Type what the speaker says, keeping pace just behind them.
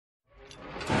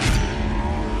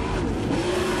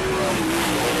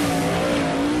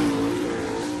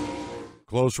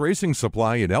Close Racing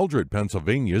Supply in Eldred,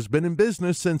 Pennsylvania has been in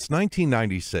business since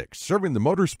 1996, serving the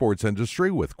motorsports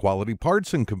industry with quality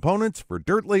parts and components for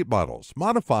dirt late models,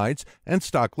 modifieds, and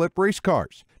stock lip race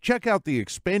cars. Check out the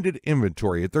expanded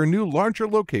inventory at their new larger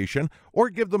location or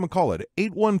give them a call at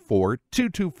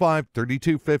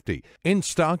 814-225-3250. In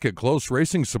stock at Close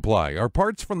Racing Supply are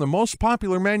parts from the most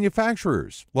popular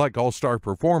manufacturers like All-Star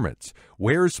Performance,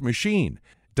 Ware's Machine,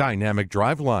 Dynamic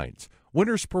Drive Lines,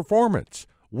 Winter's Performance,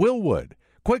 Willwood,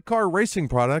 Quick Car Racing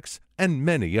Products, and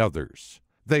many others.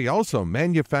 They also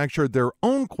manufacture their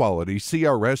own quality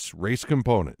CRS race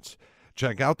components.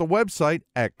 Check out the website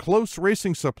at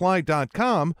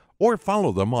closeracingsupply.com or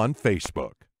follow them on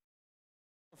Facebook.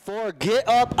 Get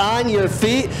up on your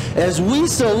feet as we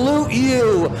salute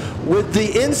you with the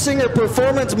Insinger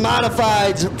Performance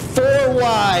Modifieds 4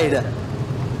 wide.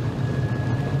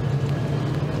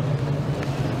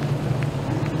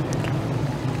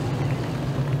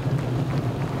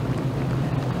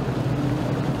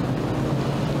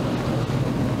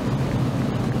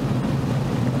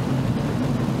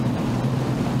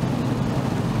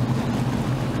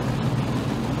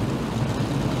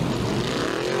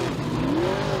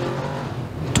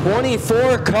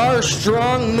 24 cars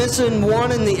strong, missing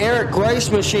one in the Eric Grice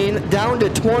machine, down to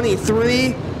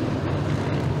 23.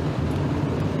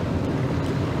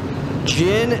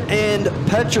 Dgien and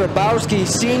Potrzebowski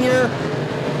Sr.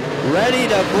 ready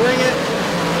to bring it.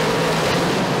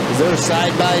 They're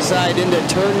side by side into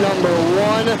turn number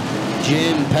 1.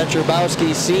 Dgien,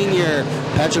 Potrzebowski Sr.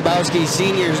 Potrzebowski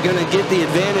Sr. is going to get the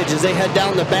advantage as they head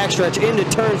down the backstretch into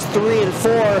turns 3 and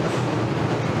 4.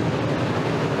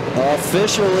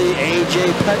 Officially,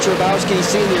 A.J. Potrzebowski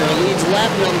Sr. leads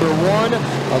lap number 1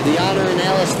 of the Honor and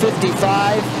Alice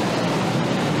 55.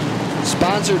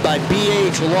 Sponsored by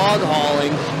BH Log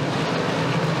Hauling.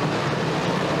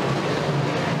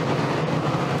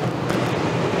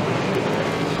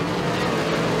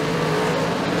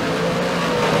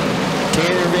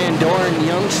 Tanner Van Doren,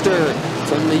 youngster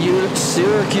from the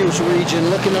Syracuse region,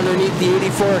 looking underneath the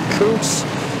 84 Coots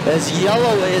as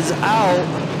yellow is out.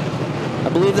 I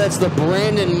believe that's the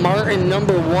Brandon Martin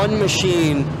number 1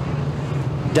 machine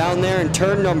down there in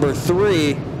turn number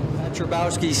 3.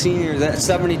 Potrzebowski Sr., that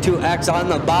 72X on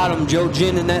the bottom. Joe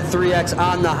Dgien in that 3X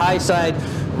on the high side,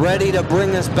 ready to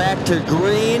bring us back to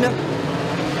green.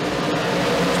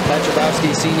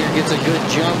 Potrzebowski Sr. gets a good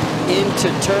jump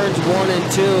into turns 1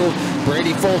 and 2.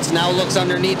 Brady Fultz now looks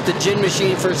underneath the Dgien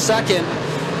machine for second.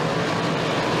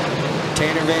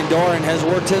 Tanner Van Doren has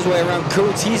worked his way around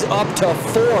Coots. He's up to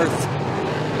 4th.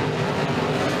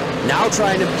 Now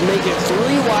trying to make it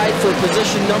 3 wide for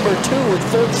position number 2 with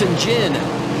Fultz and Dgien.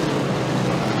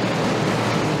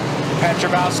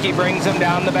 Potrzebowski brings him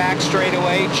down the back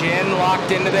straightaway. Dgien locked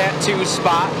into that 2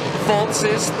 spot. Fultz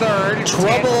is 3rd.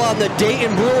 Trouble on the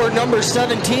Dayton Brewer number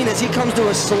 17 as he comes to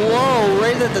a slow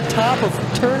right at the top of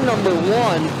turn number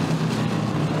 1.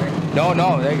 No,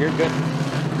 you're good.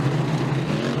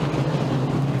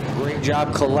 Great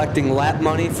job collecting lap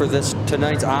money for this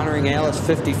tonight's Honoring Alice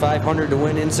 5500 to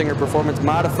win Insinger Performance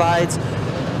Modifieds.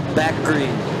 Back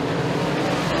green.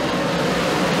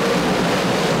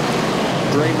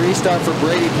 Great restart for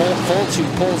Brady Fultz, who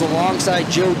pulls alongside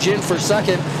Joe Dgien for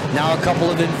second. Now a couple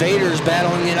of invaders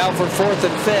battling it out for 4th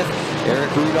and 5th.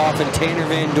 Eric Rudolph and Tanner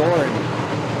Van Doren.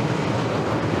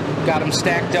 Got them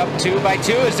stacked up 2 by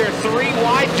 2 as they're 3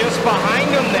 wide just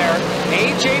behind them there.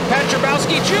 A.J.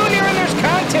 Potrzebowski Jr. and there's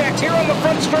contact here on the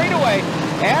front straightaway.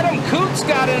 Adam Coots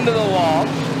got into the wall.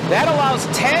 That allows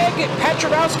Tegg,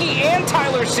 Potrzebowski, and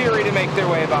Tyler Siri to make their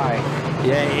way by.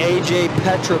 Yeah, A.J.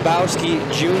 Potrzebowski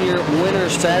Jr. winner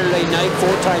Saturday night,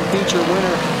 4-time feature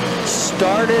winner.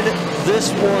 Started this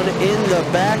one in the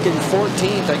back in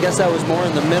 14th. I guess that was more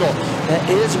in the middle. That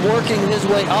is working his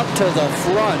way up to the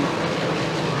front.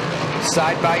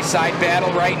 Side-by-side battle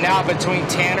right now between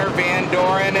Tanner Van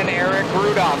Doren and Eric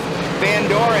Rudolph. Van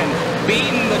Doren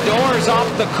beating the doors off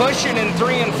the cushion in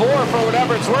 3 and 4 for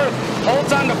whatever it's worth.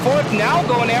 Holds on to 4th, now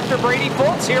going after Brady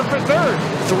Fultz here for 3rd.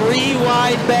 3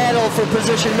 wide battle for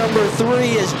position number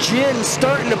 3 as Dgien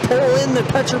starting to pull in the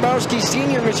Potrzebowski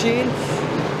Sr. machine.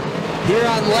 Here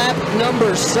on lap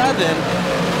number 7.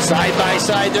 Side by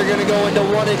side, they're going to go into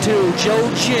 1 and 2. Joe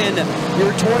Dgien,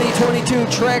 your 2022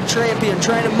 track champion,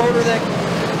 trying to motor that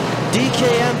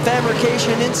DKM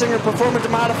Fabrication Insinger Performance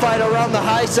Modified around the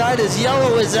high side as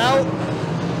yellow is out.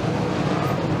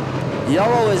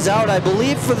 Yellow is out, I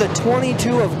believe, for the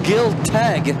 22 of Gil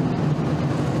Tegg.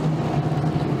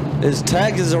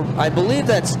 I believe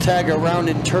that's Tegg around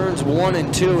in turns 1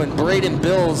 and 2, and Braden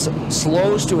Bills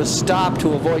slows to a stop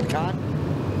to avoid contact.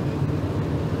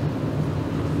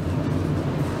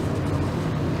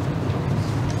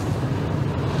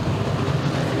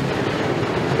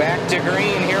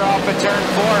 Dgien here off of turn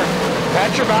 4.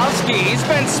 Potrzebowski, he's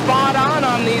been spot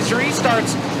on these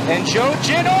restarts. And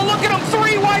Dgien, oh, look at him,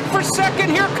 3 wide for second.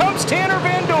 Here comes Tanner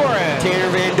Van Doren. Tanner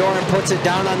Van Doren puts it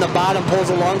down on the bottom, pulls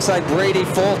alongside Brady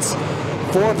Fultz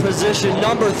for position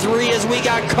number 3 as we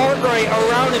got Cartwright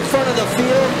around in front of the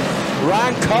field.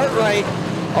 Ron Cartwright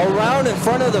around in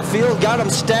front of the field, got him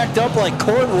stacked up like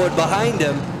cordwood behind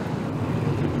him.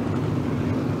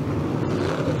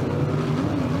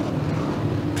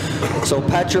 So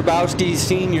Potrzebowski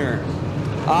Sr.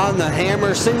 on the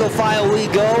hammer, single file we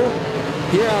go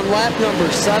here on lap number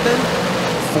 7.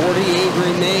 48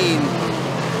 remain.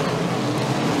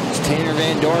 It's Tanner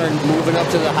Van Doren moving up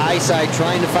to the high side,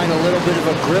 trying to find a little bit of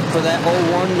a grip for that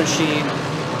 01 machine.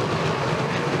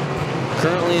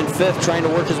 Currently in 5th, trying to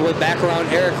work his way back around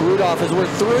Eric Rudolph as we're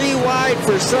 3 wide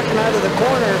for second out of the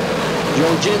corner.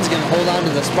 Dgien's going to hold on to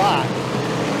the spot.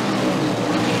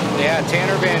 Yeah,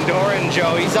 Tanner Van Doren,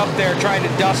 Joe, he's up there trying to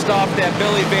dust off that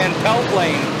Billy Van Pelt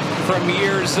lane from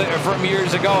years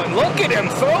ago. And look at him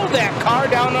throw that car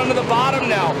down under the bottom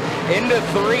now into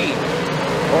 3.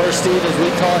 Or Steve, as we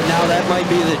call it now, that might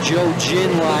be the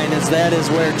Dgien line, as that is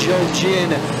where Dgien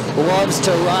loves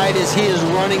to ride as he is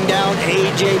running down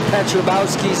AJ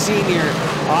Potrzebowski Sr.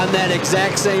 on that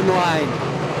exact same line.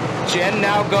 Dgien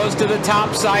now goes to the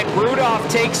top side. Rudolph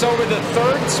takes over the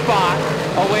 3rd spot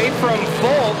away from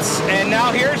Fultz. And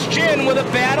now here's Dgien with a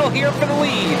battle here for the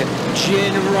lead.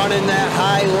 Dgien running that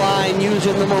high line,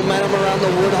 using the momentum around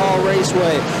the Woodhull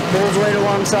Raceway. Pulls right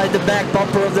alongside the back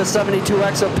bumper of the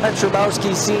 72X of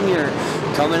Potrzebowski Sr.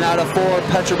 Coming out of 4,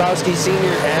 Potrzebowski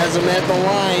Sr. has him at the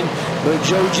line, but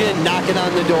Dgien knocking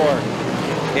on the door.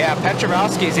 Yeah,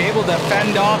 Potrzebowski's able to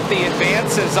fend off the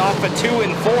advances off of 2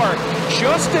 and 4,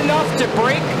 just enough to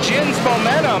break Dgien's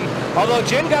momentum, although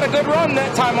Dgien got a good run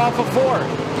that time off of 4.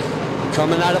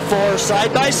 Coming out of 4,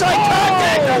 side-by-side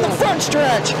contact on the front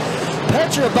stretch.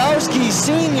 Potrzebowski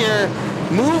Sr.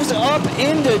 moves up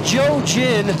into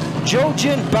Dgien.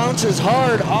 Dgien bounces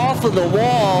hard off of the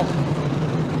wall.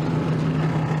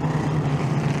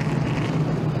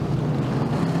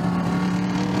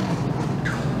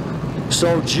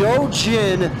 So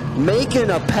Dgien making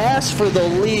a pass for the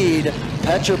lead.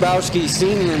 Potrzebowski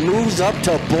Sr. moves up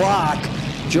to block.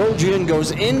 Dgien goes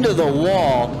into the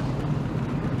wall.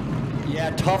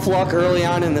 Yeah, tough luck early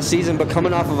on in the season, but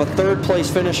coming off of a 3rd place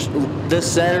finish this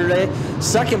Saturday,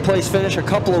 2nd place finish a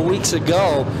couple of weeks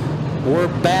ago. We're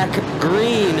back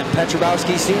green.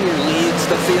 Potrzebowski Sr. leads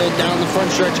the field down the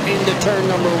front stretch into turn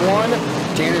number 1.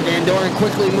 Tanner Van Doren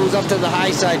quickly moves up to the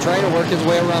high side, trying to work his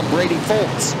way around Brady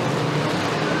Fultz.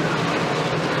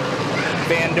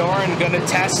 Van Doren going to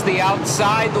test the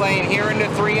outside lane here into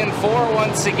 3 and 4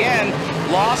 once again.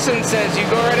 Lawson says, you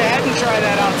go right ahead and try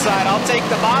that outside. I'll take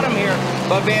the bottom here.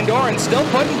 But Van Doren still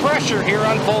putting pressure here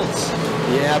on Fultz.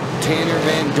 Yeah, Tanner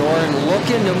Van Doren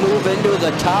looking to move into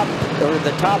the top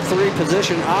 3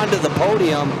 position onto the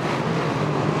podium.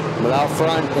 But out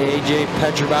front, AJ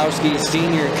Potrzebowski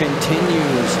Sr.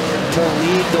 continues to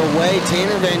lead the way.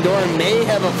 Tanner Van Doren may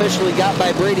have officially got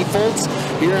by Brady Fultz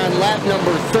here on lap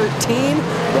number 13.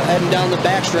 But heading down the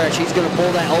backstretch, he's going to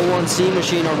pull that 01C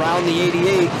machine around the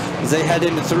 88 as they head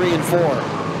into 3 and 4.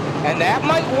 And that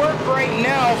might work right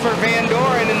now for Van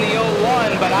Doren in the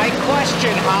 01, but I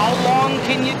question how long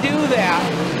can you do that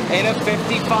in a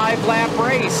 55-lap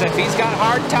race? If he's got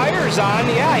hard tires on,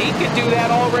 yeah, he could do that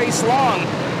all race long.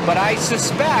 But I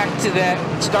suspect that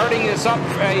starting this up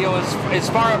as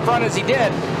far up front as he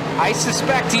did, I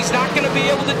suspect he's not going to be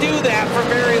able to do that for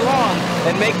very long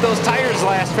and make those tires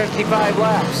last 55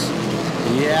 laps.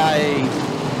 Yeah, a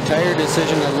tire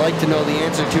decision I'd like to know the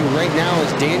answer to right now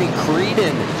is Danny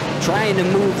Creeden trying to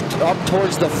move up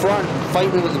towards the front,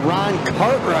 fighting with Ron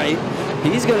Cartwright.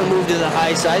 He's going to move to the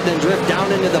high side, then drift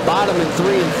down into the bottom in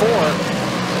 3 and 4.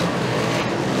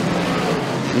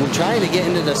 We're trying to get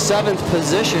into the 7th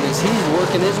position as he's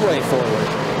working his way forward.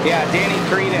 Yeah, Danny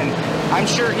Creeden, I'm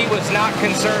sure he was not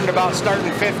concerned about starting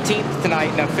 15th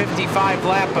tonight in a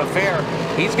 55-lap affair.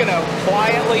 He's going to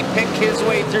quietly pick his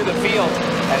way through the field,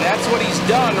 and that's what he's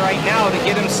done right now to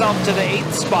get himself to the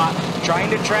 8th spot, trying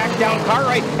to track down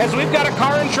Cartwright, as we've got a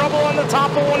car in trouble on the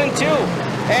top of 1 and 2.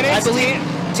 And it's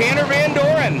Tanner Van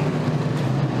Doren.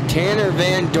 Tanner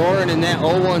Van Doren in that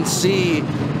 01C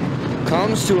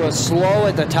comes to a slow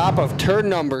at the top of turn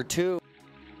number 2.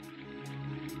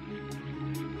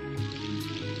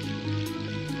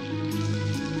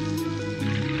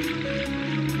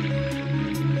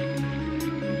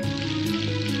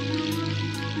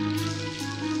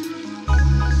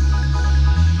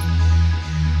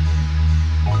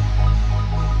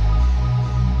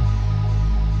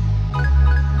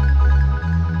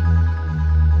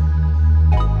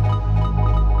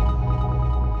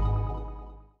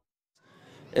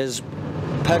 Is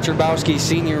Potrzebowski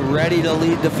Sr. ready to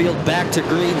lead the field back to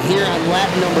green here on lap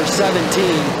number 17.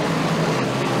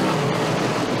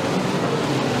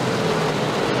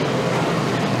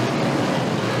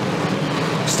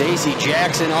 Stacy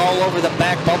Jackson all over the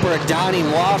back bumper of Donnie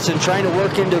Lawson, trying to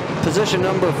work into position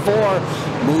number 4.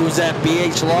 Moves that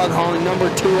BH log hauling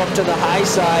number 2 up to the high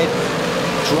side.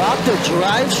 Dropped a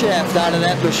drive shaft out of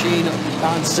that machine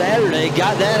on Saturday.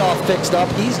 Got that all fixed up.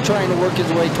 He's trying to work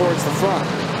his way towards the front.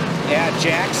 Yeah,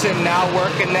 Jackson now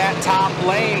working that top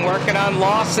lane, working on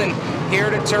Lawson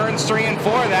here to turns 3 and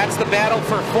 4. That's the battle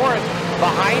for 4th.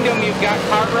 Behind him, you've got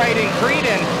Cartwright and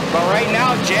Creeden. But right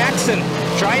now, Jackson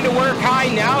trying to work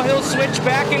high. Now he'll switch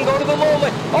back and go to the low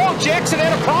lane. Oh, Jackson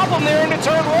had a problem there into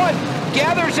turn 1.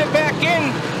 Gathers it back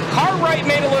in. Cartwright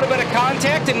made a little bit of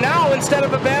contact, and now instead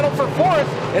of a battle for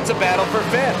 4th, it's a battle for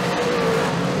 5th.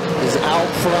 Is out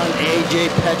front, A.J.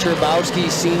 Potrzebowski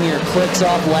Sr. clicks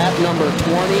off lap number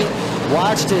 20.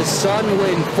 Watched his son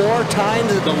win 4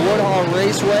 times at the Woodhull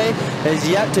Raceway. Has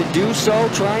yet to do so,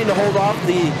 trying to hold off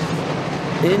the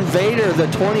invader, the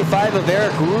 25 of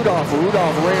Eric Rudolph.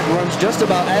 Rudolph runs just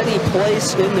about any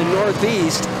place in the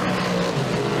Northeast.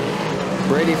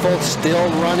 Brady Fultz still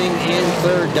running in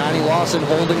 3rd. Donnie Lawson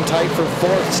holding tight for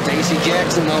 4th. Stacy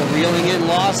Jackson, though, reeling in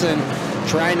Lawson,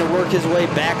 trying to work his way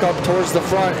back up towards the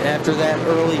front after that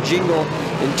early jingle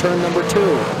in turn number 2.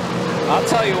 I'll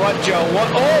tell you what, Joe.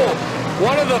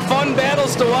 One of the fun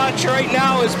battles to watch right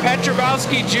now is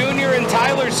Potrzebowski Jr. and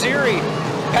Tyler Siri.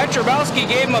 Potrzebowski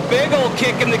gave him a big old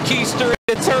kick in the keister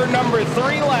at turn number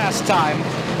 3 last time,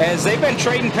 as they've been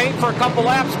trading paint for a couple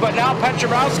laps, but now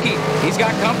Potrzebowski, he's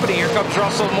got company. Here comes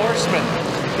Russell Morseman.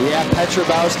 Yeah,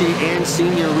 Potrzebowski and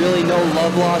Senior, really no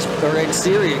love lost, or and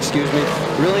Siri, excuse me,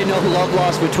 really no love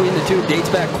lost between the two. Dates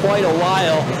back quite a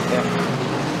while. Yeah.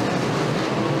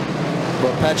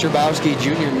 But Potrzebowski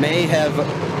Jr. may have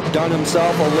done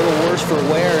himself a little worse for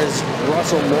wear as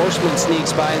Russell Morseman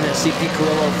sneaks by in that CP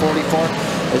Carrillo 44.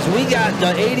 As we got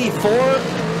the 84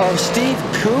 of Steve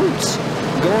Coots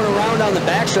going around on the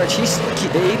backstretch. He's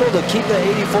able to keep the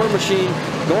 84 machine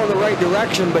going the right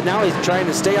direction, but now he's trying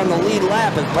to stay on the lead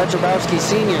lap, and Potrzebowski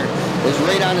Sr. is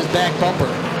right on his back bumper.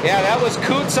 Yeah, that was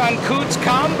Coots on Coots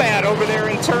combat over there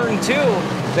in turn 2.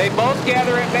 They both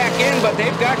gather it back in, but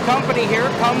they've got company. Here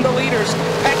come the leaders.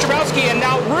 Potrzebowski and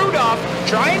now Rudolph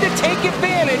trying to take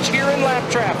advantage here in lap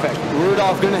traffic.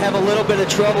 Rudolph going to have a little bit of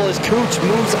trouble as Coots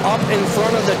moves up in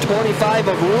front of the 25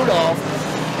 of Rudolph.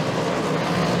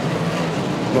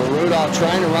 But Rudolph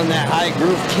trying to run that high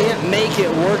groove, can't make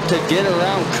it work to get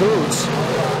around Coots.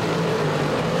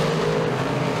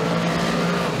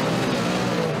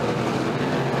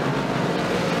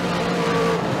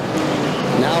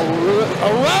 Now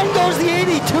around goes the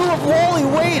 82 of Wally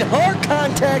Wade. Hard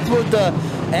contact with the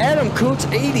Adam Coots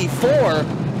 84.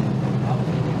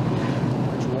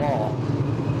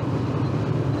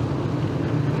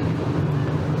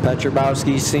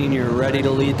 Potrzebowski Sr. ready to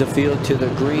lead the field to the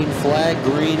green flag.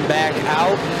 Green back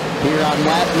out here on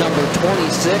lap number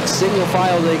 26. Single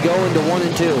file they go into 1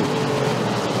 and 2.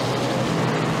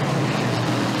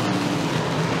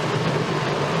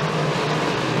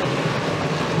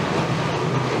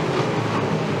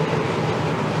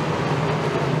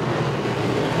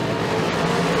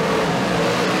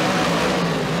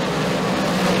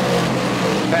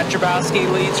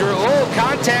 Potrzebowski leads through. Oh,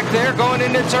 contact there going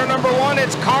into turn number 1.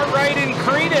 It's Cartwright and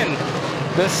Creeden.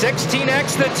 The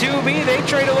 16X, the 2B, they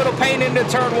trade a little paint into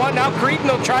turn 1. Now Creeden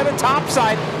will try the top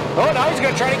side. Oh, now he's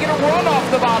going to try to get a run off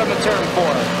the bottom of turn 4.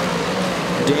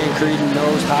 Dan Creeden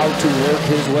knows how to work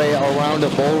his way around a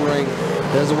bull ring.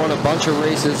 Has won a bunch of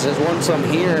races, has won some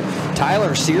here.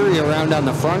 Tyler Siri around on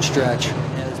the front stretch.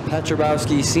 As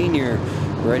Potrzebowski Sr.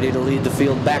 ready to lead the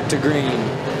field back to green.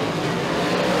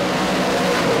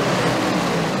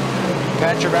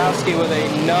 Potrzebowski with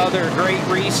another great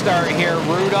restart here.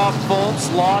 Rudolph,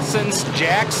 Fultz, Lawson,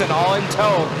 Jackson all in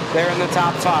tow there in the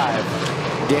top 5.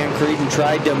 Dan Creeden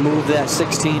tried to move that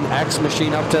 16X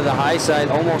machine up to the high side.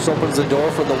 Almost opens the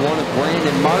door for the 1 of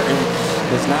Brandon Martin.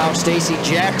 As now Stacy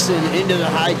Jackson into the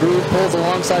high groove, pulls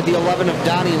alongside the 11 of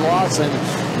Donnie Lawson.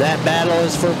 That battle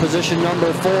is for position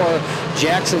number 4.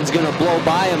 Jackson's going to blow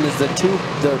by him as the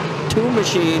two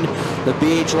machine, the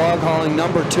BH log hauling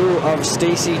number 2 of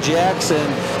Stacy Jackson,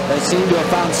 that seemed to have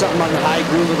found something on the high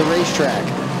groove of the racetrack.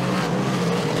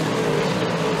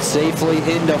 Safely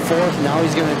into 4th. Now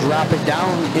he's going to drop it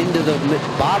down into the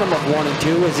bottom of 1 and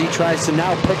 2 as he tries to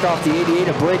now pick off the 88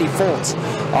 of Brady Fultz.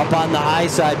 Up on the high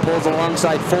side, pulls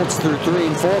alongside Fultz through 3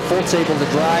 and 4. Fultz able to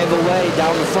drive away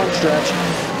down the front stretch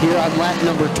here on lap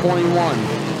number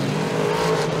 21.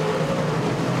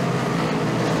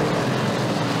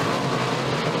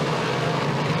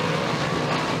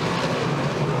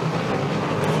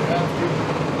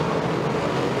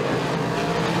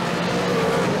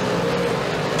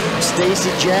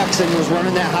 Stacy Jackson was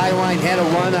running that high line, had a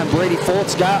run on Brady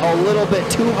Fultz, got a little bit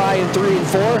too high in 3 and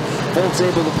 4. Fultz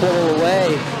able to pull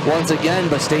away once again,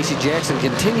 but Stacy Jackson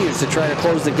continues to try to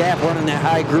close the gap, running that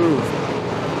high groove.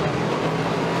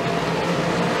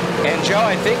 And Joe,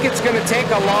 I think it's going to take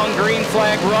a long green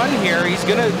flag run here. He's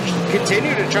going to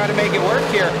continue to try to make it work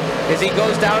here as he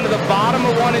goes down to the bottom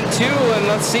of 1 and 2. And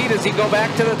let's see, does he go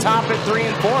back to the top at 3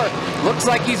 and 4? Looks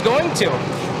like he's going to.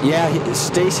 Yeah,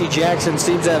 Stacy Jackson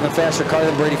seems to have a faster car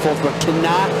than Brady Fultz, but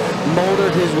cannot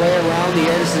motor his way around the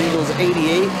Edison Eagles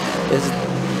 88. As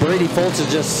Brady Fultz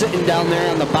is just sitting down there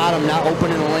on the bottom, not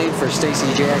opening the lane for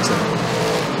Stacy Jackson.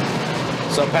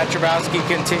 So Potrzebowski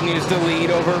continues to lead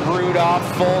over Rudolph,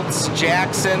 Fultz,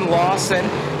 Jackson, Lawson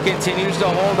continues to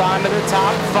hold on to the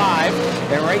top 5.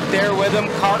 And right there with him,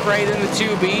 Cartwright in the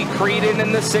 2B, Creeden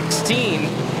in the 16.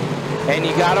 And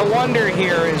you got to wonder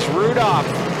here, is Rudolph,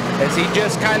 is he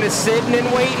just kind of sitting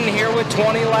and waiting here with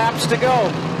 20 laps to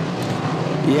go?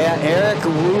 Yeah, Eric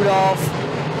Rudolph,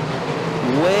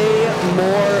 way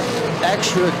more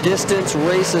extra distance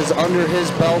races under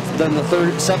his belt than the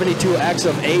 72X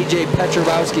of A.J.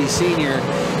 Potrzebowski Sr.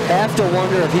 Have to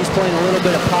wonder if he's playing a little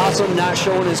bit of possum, not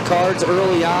showing his cards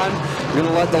early on. We're going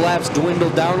to let the laps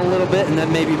dwindle down a little bit and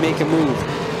then maybe make a move.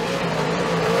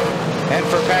 And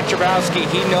for Potrzebowski,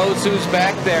 he knows who's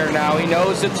back there now. He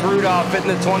knows it's Rudolph in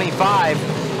the 25.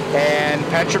 And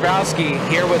Potrzebowski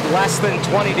here with less than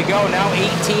 20 to go, now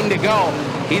 18 to go.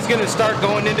 He's going to start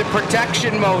going into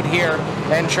protection mode here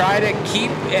and try to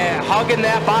keep hugging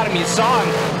that bottom. You saw him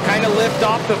kind of lift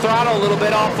off the throttle a little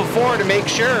bit off of 4 to make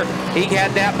sure he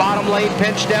had that bottom lane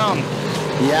pinched down.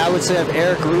 Yeah, I would say if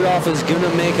Eric Rudolph is going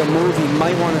to make a move, he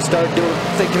might want to start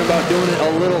thinking about doing it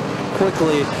a little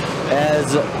quickly,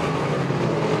 as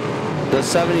the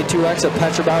 72X of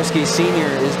Potrzebowski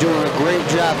Sr. is doing a great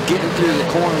job getting through the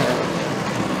corner.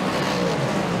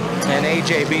 And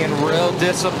AJ being real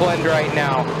disciplined right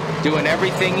now, doing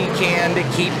everything he can to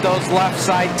keep those left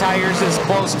side tires as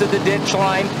close to the ditch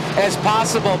line as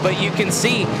possible. But you can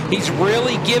see he's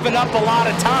really given up a lot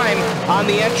of time on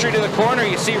the entry to the corner.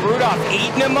 You see Rudolph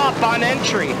eating him up on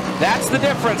entry. That's the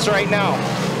difference right now.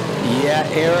 Yeah,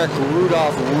 Eric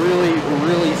Rudolph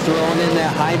really throwing in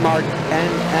that high mark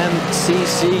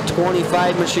NMCC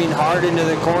 25 machine hard into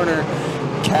the corner,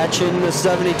 catching the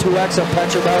 72X of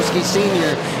Potrzebowski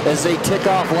Sr. as they tick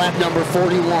off lap number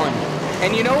 41.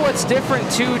 And you know what's different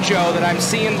too, Joe, that I'm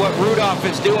seeing what Rudolph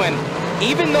is doing?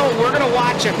 Even though we're going to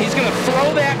watch him, he's going to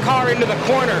throw that car into the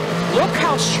corner. Look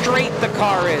how straight the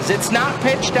car is. It's not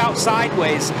pitched out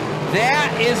sideways.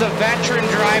 That is a veteran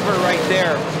driver right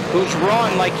there who's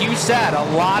run, like you said, a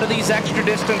lot of these extra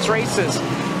distance races.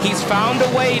 He's found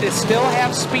a way to still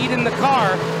have speed in the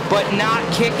car, but not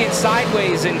kick it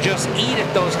sideways and just eat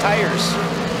at those tires.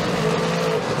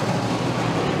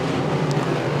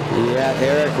 Yeah,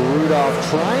 Eric Rudolph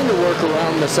trying to work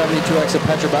around the 72X of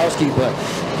Potrzebowski, but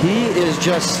he is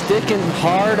just sticking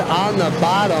hard on the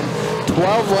bottom.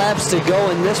 12 laps to go,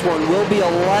 and this one will be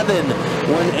 11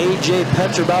 when A.J.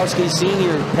 Potrzebowski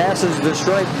Sr. passes the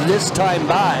stripe this time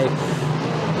by.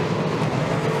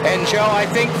 And Joe, I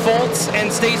think Fultz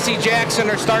and Stacy Jackson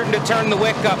are starting to turn the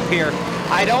wick up here.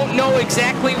 I don't know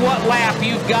exactly what lap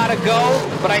you've got to go,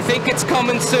 but I think it's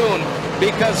coming soon,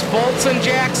 because Fultz and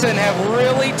Jackson have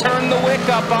really turned the wick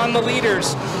up on the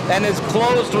leaders and is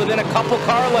closed within a couple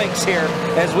car lengths here,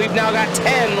 as we've now got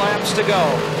 10 laps to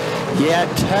go. Yeah,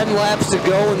 10 laps to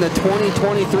go in the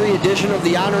 2023 edition of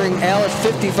the Honoring Alice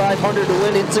 5500 to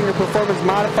win Insinger Performance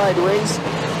Modified race.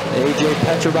 A.J.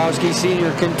 Potrzebowski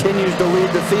Sr. continues to lead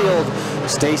the field.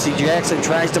 Stacy Jackson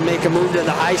tries to make a move to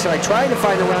the high side, trying to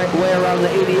find a way around the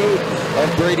 88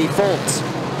 of Brady Fultz.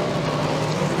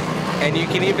 And you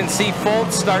can even see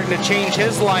Fultz starting to change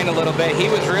his line a little bit. He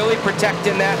was really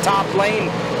protecting that top lane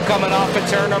coming off of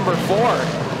turn number 4.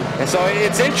 And so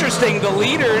it's interesting, the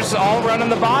leaders all run in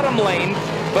the bottom lane,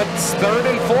 but it's 3rd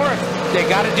and 4th. They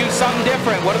got to do something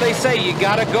different. What do they say? You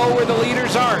got to go where the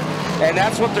leaders aren't. And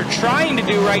that's what they're trying to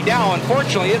do right now.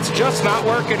 Unfortunately, it's just not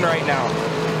working right now.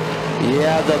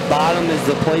 Yeah, the bottom is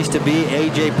the place to be.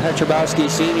 A.J. Potrzebowski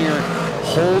Sr.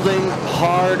 holding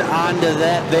hard onto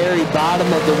that very bottom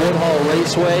of the Woodhull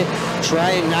Raceway,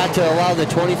 trying not to allow the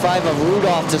 25 of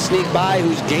Rudolph to sneak by,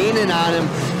 who's gaining on him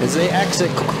as they exit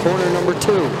corner number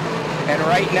 2. And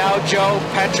right now, Joe,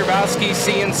 Potrzebowski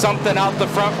seeing something out the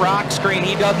front rock screen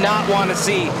he does not want to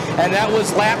see, and that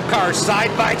was lap cars side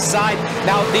by side.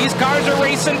 Now, these cars are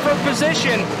racing for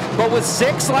position, but with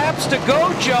 6 laps to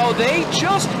go, Joe, they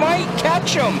just might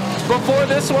catch them before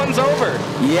this one's over.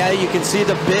 Yeah, you can see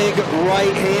the big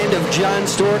right hand of John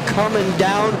Stewart coming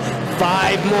down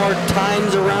 5 more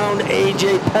times around.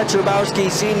 A.J. Potrzebowski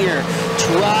Sr.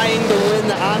 trying to win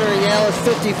the Honoring Alice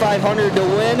 5,500 to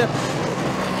win.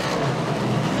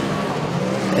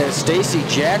 And Stacy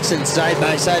Jackson side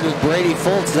by side with Brady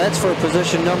Fultz. That's for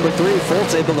position number 3.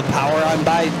 Fultz able to power on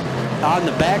by on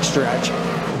the backstretch.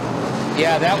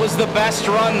 Yeah, that was the best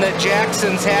run that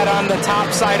Jackson's had on the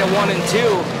top side of 1 and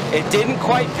 2. It didn't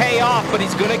quite pay off, but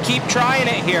he's going to keep trying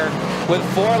it here. With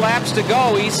 4 laps to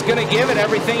go, he's going to give it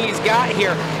everything he's got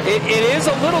here. It is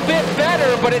a little bit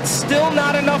better, but it's still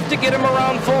not enough to get him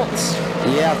around Fultz.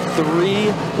 Yeah,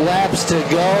 3 laps to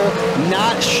go.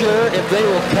 Not sure if they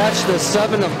will catch the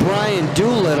 7 of Brian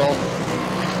Doolittle.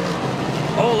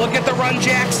 Oh, look at the run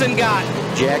Jackson got.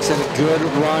 Jackson, good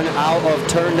run out of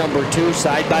turn number 2,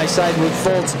 side by side with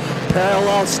Fultz.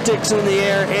 Parallel sticks in the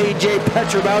air. A.J.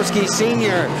 Potrzebowski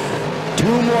Sr.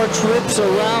 2 more trips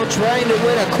around, trying to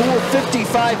win a cool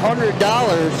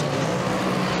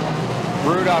 $5,500.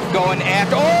 Rudolph going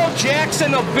after. Oh,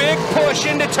 Jackson, a big push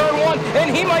into turn 1,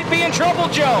 and he might be in trouble,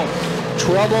 Joe.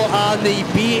 Trouble on the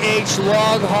BH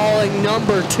log hauling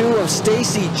number 2 of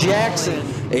Stacy Jackson.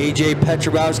 A.J.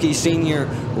 Potrzebowski Sr.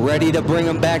 ready to bring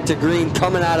him back to green,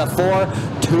 coming out of 4.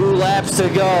 2 laps to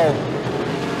go.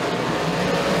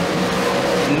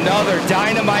 Another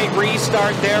dynamite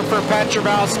restart there for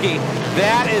Potrzebowski.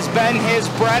 That has been his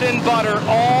bread and butter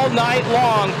all night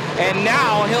long, and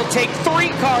now he'll take 3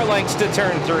 car lengths to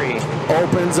turn 3.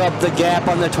 Opens up the gap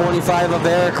on the 25 of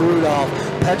Eric Rudolph.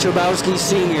 Potrzebowski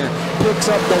Sr. picks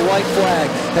up the white flag,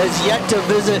 has yet to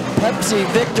visit Pepsi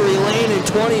Victory Lane in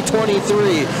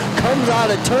 2023. Comes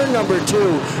out of turn number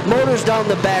 2, motors down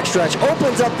the backstretch,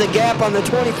 opens up the gap on the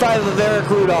 25 of Eric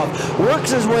Rudolph,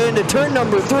 works his way into turn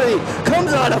number 3,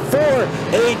 comes out of 4.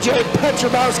 A.J.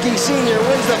 Potrzebowski Sr.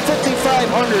 wins the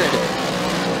 5,500.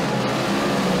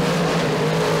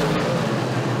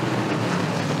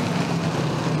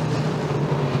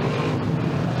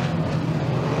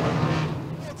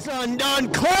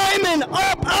 Done climbing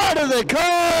up out of the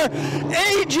car,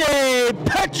 A.J.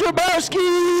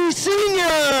 Potrzebowski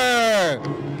Sr.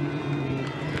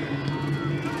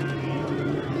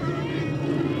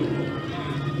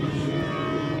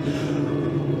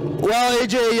 Well,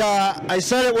 A.J., I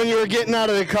said it when you were getting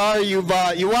out of the car. You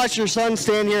watched your son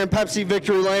stand here in Pepsi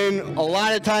Victory Lane a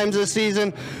lot of times this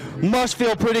season. Must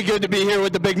feel pretty good to be here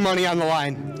with the big money on the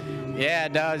line. Yeah,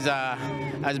 it does.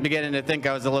 I was beginning to think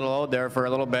I was a little old there for a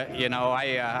little bit. You know,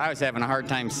 I was having a hard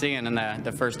time seeing in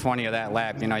the first 20 of that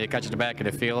lap. You know, you catch the back of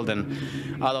the field, and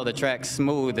although the track's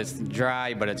smooth, it's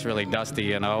dry, but it's really dusty,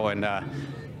 you know, and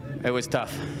it was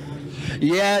tough.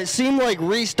 Yeah, it seemed like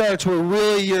restarts were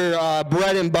really your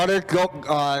bread and butter.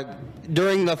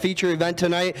 During the feature event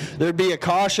tonight, there'd be a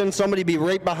caution, somebody be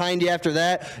right behind you after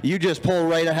that. You just pull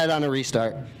right ahead on a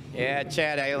restart. Yeah,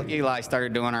 Chad, Eli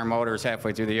started doing our motors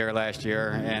halfway through the year last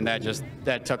year, and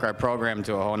that took our program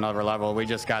to a whole nother level. We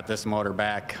just got this motor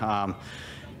back.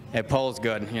 It pulls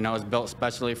good. You know, it's built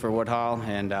specially for Woodhull,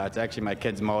 and it's actually my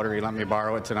kid's motor. He let me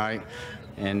borrow it tonight,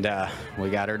 and we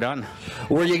got her done.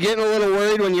 Were you getting a little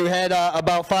worried when you had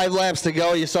about 5 laps to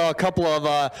go? You saw a couple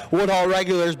of Woodhull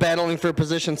regulars battling for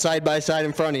position side by side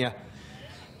in front of you.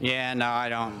 Yeah, no, I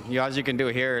don't. All you can do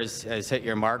here is hit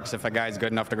your marks. If a guy's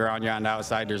good enough to ground you on the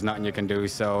outside, there's nothing you can do.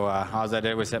 So all I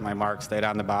did was hit my mark, stayed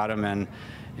on the bottom, and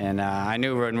I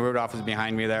knew when Rudolph was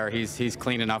behind me there, he's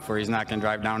clean enough where he's not going to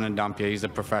drive down and dump you. He's a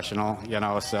professional, you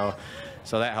know, so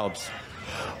that helps.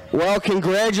 Well,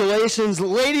 congratulations,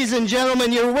 ladies and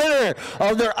gentlemen, your winner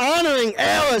of their Honoring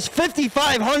Alice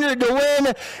 5,500 to win,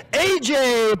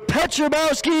 A.J.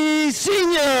 Potrzebowski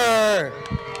Sr.